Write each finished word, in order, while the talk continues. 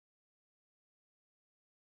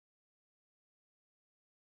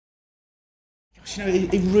Do you know,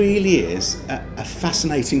 it really is a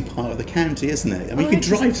fascinating part of the county, isn't it? I mean, you could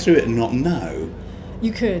drive through it and not know.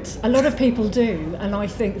 You could. A lot of people do, and I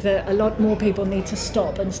think that a lot more people need to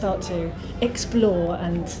stop and start to explore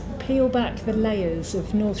and peel back the layers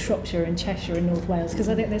of North Shropshire and Cheshire and North Wales, because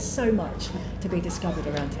I think there's so much to be discovered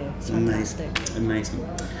around here. It's fantastic. Amazing.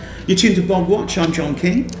 You're tuned to Bog Watch. I'm John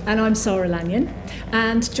King. And I'm Sarah Lanyon.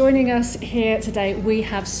 And joining us here today, we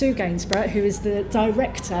have Sue Gainsborough, who is the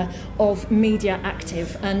director of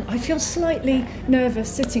MediaActive. And I feel slightly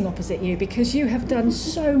nervous sitting opposite you because you have done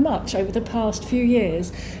so much over the past few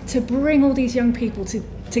years to bring all these young people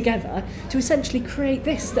together to essentially create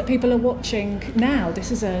this that people are watching now.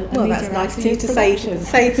 This is a well, that's nice of you to say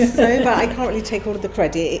so, but I can't really take all of the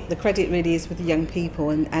credit. The credit really is with the young people,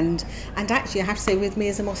 and actually I have to say with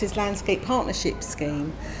Mears and Moss's Landscape Partnership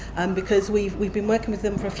Scheme, because we've been working with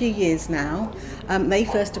them for a few years now. They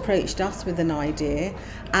first approached us with an idea,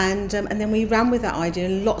 and then we ran with that idea,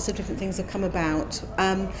 and lots of different things have come about.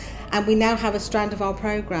 And we now have a strand of our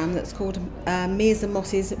programme that's called Mears and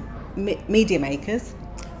Moss's Media Makers.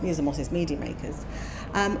 Mears and Moss's Media Makers.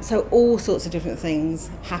 So all sorts of different things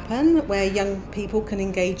happen where young people can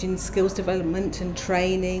engage in skills development and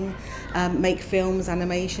training, make films,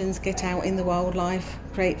 animations, get out in the wildlife,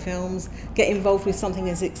 create films, get involved with something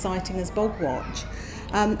as exciting as Bog Watch.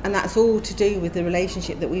 And that's all to do with the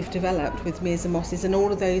relationship that we've developed with Mears and Moss's and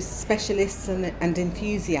all of those specialists and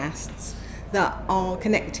enthusiasts that are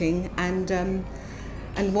connecting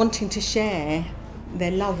and wanting to share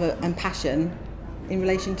their love and passion in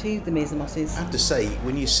relation to the Mears and Moss's. I have to say,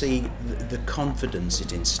 when you see the confidence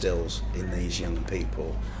it instills in these young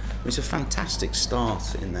people, it's a fantastic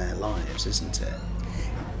start in their lives, isn't it?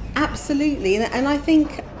 Absolutely, and I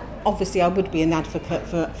think, obviously I would be an advocate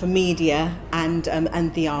for media and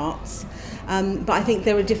the arts, but I think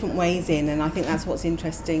there are different ways in, and I think that's what's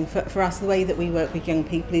interesting. For us, the way that we work with young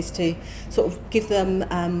people is to sort of give them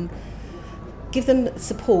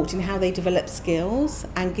support in how they develop skills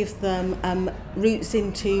and give them routes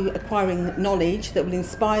into acquiring knowledge that will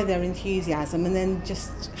inspire their enthusiasm, and then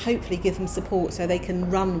just hopefully give them support so they can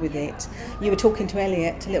run with it. You were talking to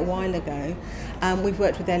Elliot a little while ago. We've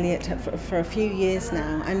worked with Elliot for a few years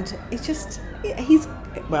now, and it's just,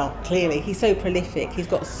 clearly he's so prolific. He's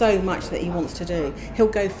got so much that he wants to do. He'll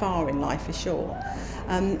go far in life for sure.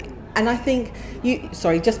 And I think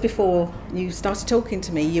just before you started talking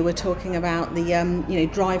to me, you were talking about the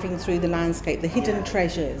driving through the landscape, the hidden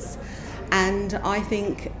treasures, and I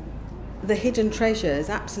think the hidden treasures,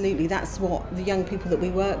 absolutely, that's what the young people that we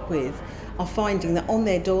work with are finding, that on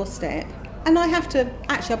their doorstep. And I have to,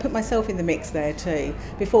 actually, I put myself in the mix there too.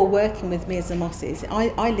 Before working with Mears and Moss's,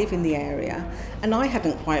 I live in the area, and I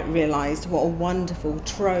hadn't quite realised what a wonderful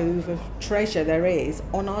trove of treasure there is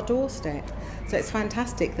on our doorstep. So it's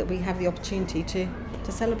fantastic that we have the opportunity to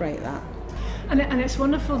celebrate that. And it's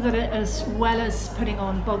wonderful that as well as putting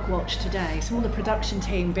on Bog Watch today, so all the production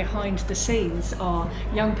team behind the scenes are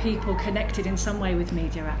young people connected in some way with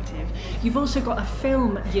MediaActive. You've also got a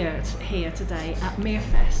film yurt here today at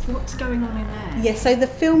Mearfest. What's going on in there? Yes, so the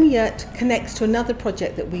film yurt connects to another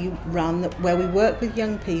project that we run where we work with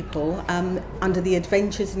young people under the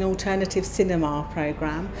Adventures in Alternative Cinema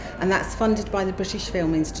programme, and that's funded by the British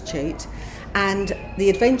Film Institute. And the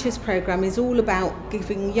Adventures programme is all about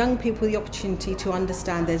giving young people the opportunity to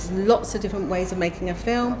understand there's lots of different ways of making a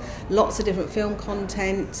film, lots of different film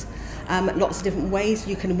content, lots of different ways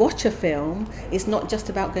you can watch a film. It's not just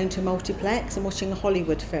about going to a multiplex and watching a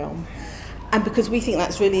Hollywood film. And because we think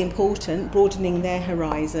that's really important, broadening their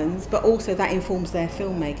horizons, but also that informs their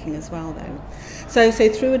filmmaking as well then. So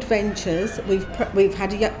through Adventures, we've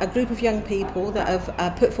had a group of young people that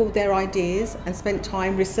have put forward their ideas and spent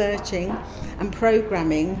time researching and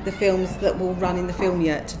programming the films that will run in the film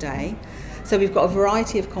yurt today. So we've got a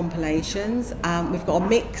variety of compilations. We've got a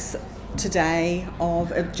mix today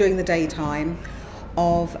during the daytime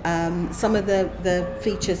of some of the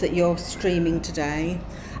features that you're streaming today,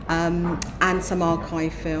 and some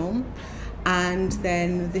archive film. And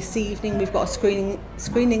then this evening we've got a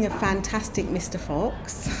screening of Fantastic Mr.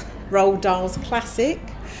 Fox, Roald Dahl's classic.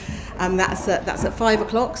 That's at 5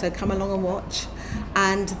 o'clock, so come along and watch.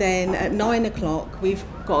 And then at 9 o'clock we've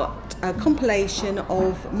got a compilation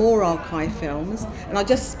of more archive films. And I'll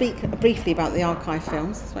just speak briefly about the archive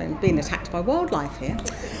films. Sorry, I'm being attacked by wildlife here.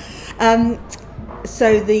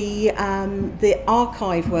 So the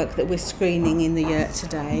archive work that we're screening in the yurt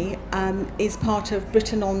today is part of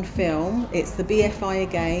Britain on Film. It's the BFI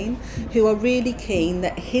again, who are really keen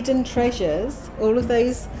that hidden treasures, all of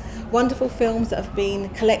those Wonderful films that have been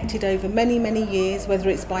collected over many, many years, whether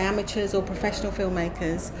it's by amateurs or professional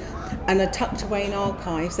filmmakers, and are tucked away in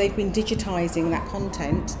archives. They've been digitising that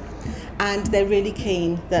content, and they're really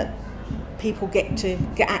keen that people get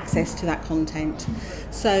access to that content.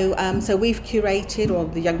 So we've curated, or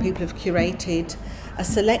the young people have curated, a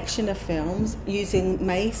selection of films using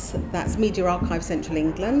MACE, that's Media Archive Central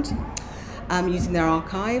England, using their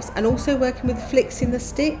archives, and also working with Flicks in the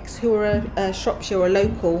Sticks, who are a Shropshire or a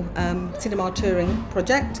local cinema touring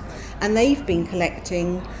project, and they've been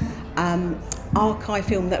collecting archive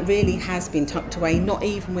film that really has been tucked away, not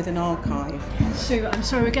even with an archive. Sue, I'm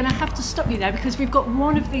sorry, we're going to have to stop you there because we've got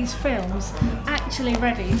one of these films actually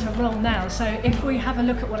ready to roll now. So if we have a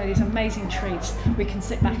look at one of these amazing treats, we can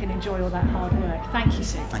sit back and enjoy all that hard work. Thank you,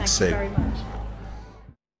 Sue. Thanks, Thank Sue. you very much.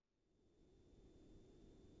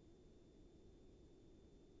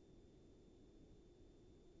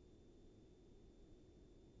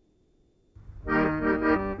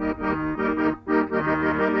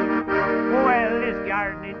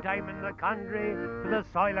 Time in the country, the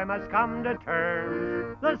soil I must come to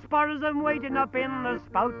terms. The spores I'm waiting up in the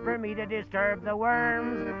spout for me to disturb the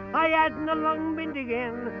worms. I hadn't long been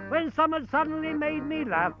digging when someone suddenly made me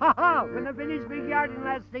laugh. Ha ha! When I finished my garden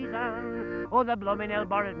last season, oh the blooming hell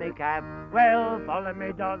borrowed me calf. Well, follow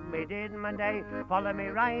me dog, me did my day, follow me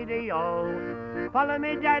righty-o. Follow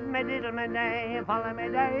me dad, me diddle my day, follow me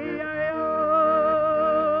day-o.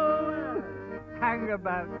 Hang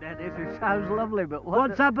about, Dennis, it sounds lovely, but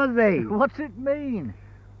what's up with thee? What's it mean?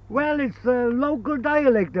 Well, it's the local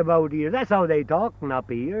dialect about here. That's how they talk up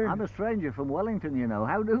here. I'm a stranger from Wellington, you know.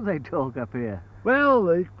 How do they talk up here? Well,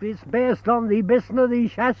 it's based on the bisna, the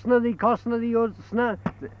shasna, the cosna, the udsna.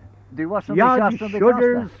 The wasna, the yad, shasna, the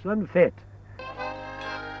sugars, cosna. and fit.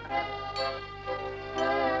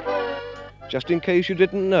 Just in case you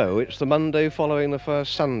didn't know, it's the Monday following the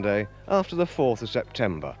first Sunday after the 4th of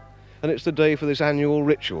September. And it's the day for this annual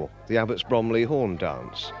ritual, the Abbots Bromley Horn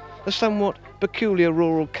Dance, a somewhat peculiar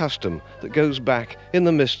rural custom that goes back in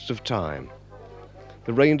the mists of time.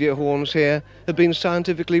 The reindeer horns here have been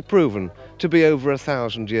scientifically proven to be over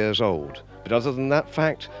 1,000 years old, but other than that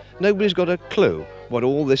fact, nobody's got a clue what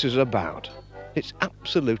all this is about. It's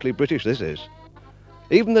absolutely British, this is.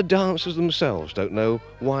 Even the dancers themselves don't know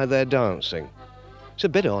why they're dancing. It's a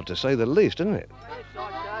bit odd to say the least, isn't it?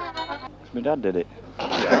 My dad did it.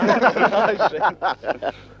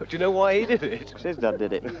 Do you know why he did it? His dad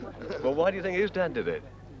did it. Well, why do you think his dad did it?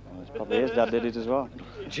 Well, it's probably his dad did it as well.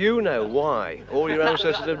 Do you know why all your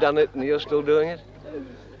ancestors have done it and you're still doing it?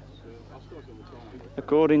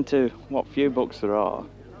 According to what few books there are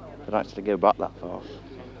that actually go back that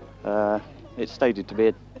far, it's stated to be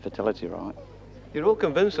a fertility rite. You're all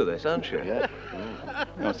convinced of this, aren't you? Yeah.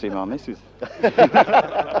 You want to see my missus?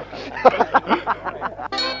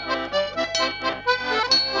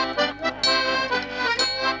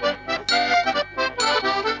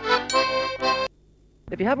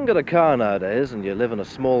 If you haven't got a car nowadays and you live in a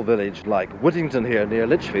small village like Whittington here near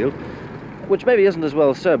Lichfield, which maybe isn't as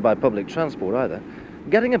well served by public transport either,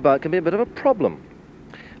 getting about can be a bit of a problem.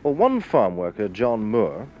 Well, one farm worker, John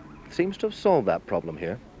Moore, seems to have solved that problem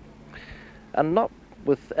here, and not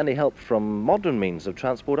with any help from modern means of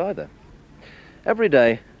transport either. Every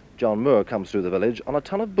day, John Moore comes through the village on a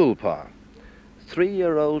ton of bull power,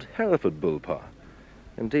 3-year-old Hereford bull power.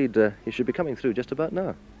 Indeed, he should be coming through just about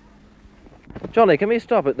now. Johnny, can we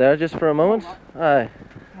stop it there just for a moment? Aye.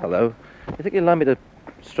 Hello. You think you'll allow me to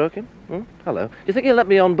stroke him? Hmm? Hello. Do you think he'll let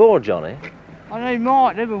me on board, Johnny? I know he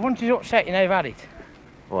might do, but once he's upset, you know, you've had it.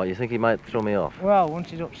 What, you think he might throw me off? Well,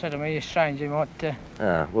 once he's upset at me, he's strange, he might...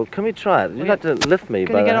 Ah, well, can we try it? You'd like to lift me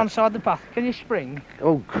Can you get on side the path? Can you spring?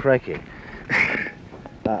 Oh, crikey.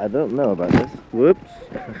 I don't know about this. Whoops.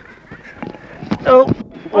 Oh!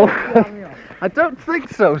 Oh. I don't think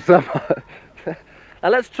so, somehow. Now,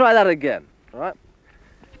 let's try that again. Right?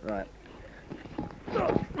 Right.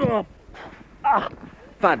 Ah,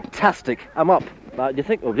 fantastic. I'm up. Now, you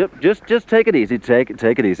think, oh, just take it easy. Take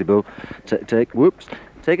it easy, Bill. Whoops.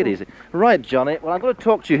 Take it easy. Right, Johnny. Well, I'm going to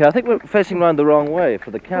talk to you here. I think we're facing round the wrong way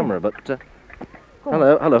for the camera, but...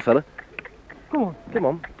 hello, fella. Come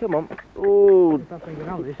on. Oh,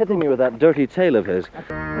 he's hitting me with that dirty tail of his.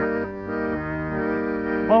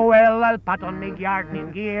 Oh well, I'll pat on me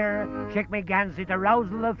gardening gear, shake me gansy to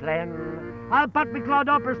rousel the flen. I'll pat me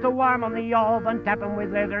clodhoppers to warm on the oven and tap 'em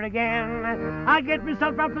with leather again. I'll get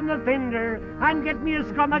myself up in the fender and get me a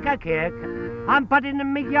stomach a kick. I'm patting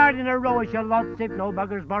in me yard in a row of shallots if no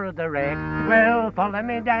buggers borrow the wreck. Well, follow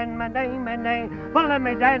me down my day, follow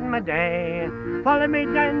me down my day, follow me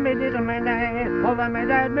down me little my day, follow me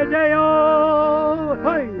down my day, oh,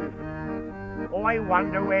 hey! Oh, I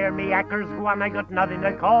wonder where me hackers go and I got nothing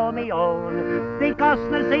to call me own. They cost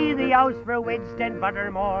to see the house for which 10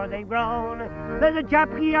 furthermore they've grown. There's a chap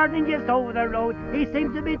gardening just over the road, he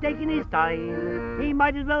seems to be taking his time. He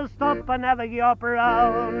might as well stop and have a gallop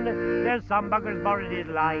around. There's some buggers boarded his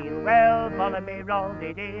line. Well, follow me round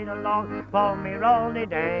it in along, follow me round it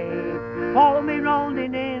day. Follow me round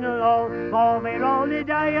it in along, follow me round it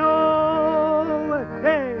day. Oh,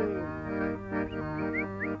 hey!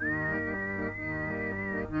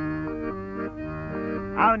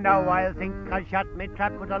 Oh, now I'll think I'll shut me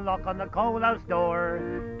trap with a lock on the coal house door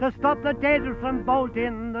to stop the taters from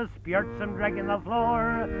bolting, the spurts from dragging the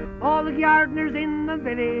floor. All the gardeners in the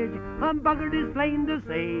village, I'm buggered is plain to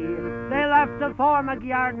see. They'll have to form a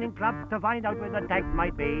gardening club to find out where the tank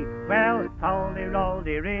might be. Well,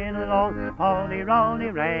 polly-rolly-rin along,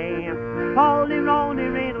 polly-rolly-ray,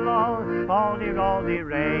 polly-rolly-rin along,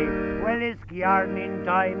 polly-rolly-ray. Well, it's gardening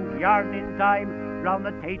time, round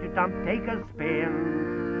the tater dump take a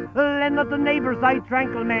spin. Lend up the neighbours thy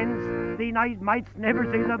tranquil mens, thee night might never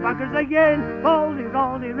see the buggers again.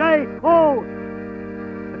 Polly-rolly-ray, oh!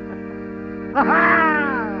 Ha-ha!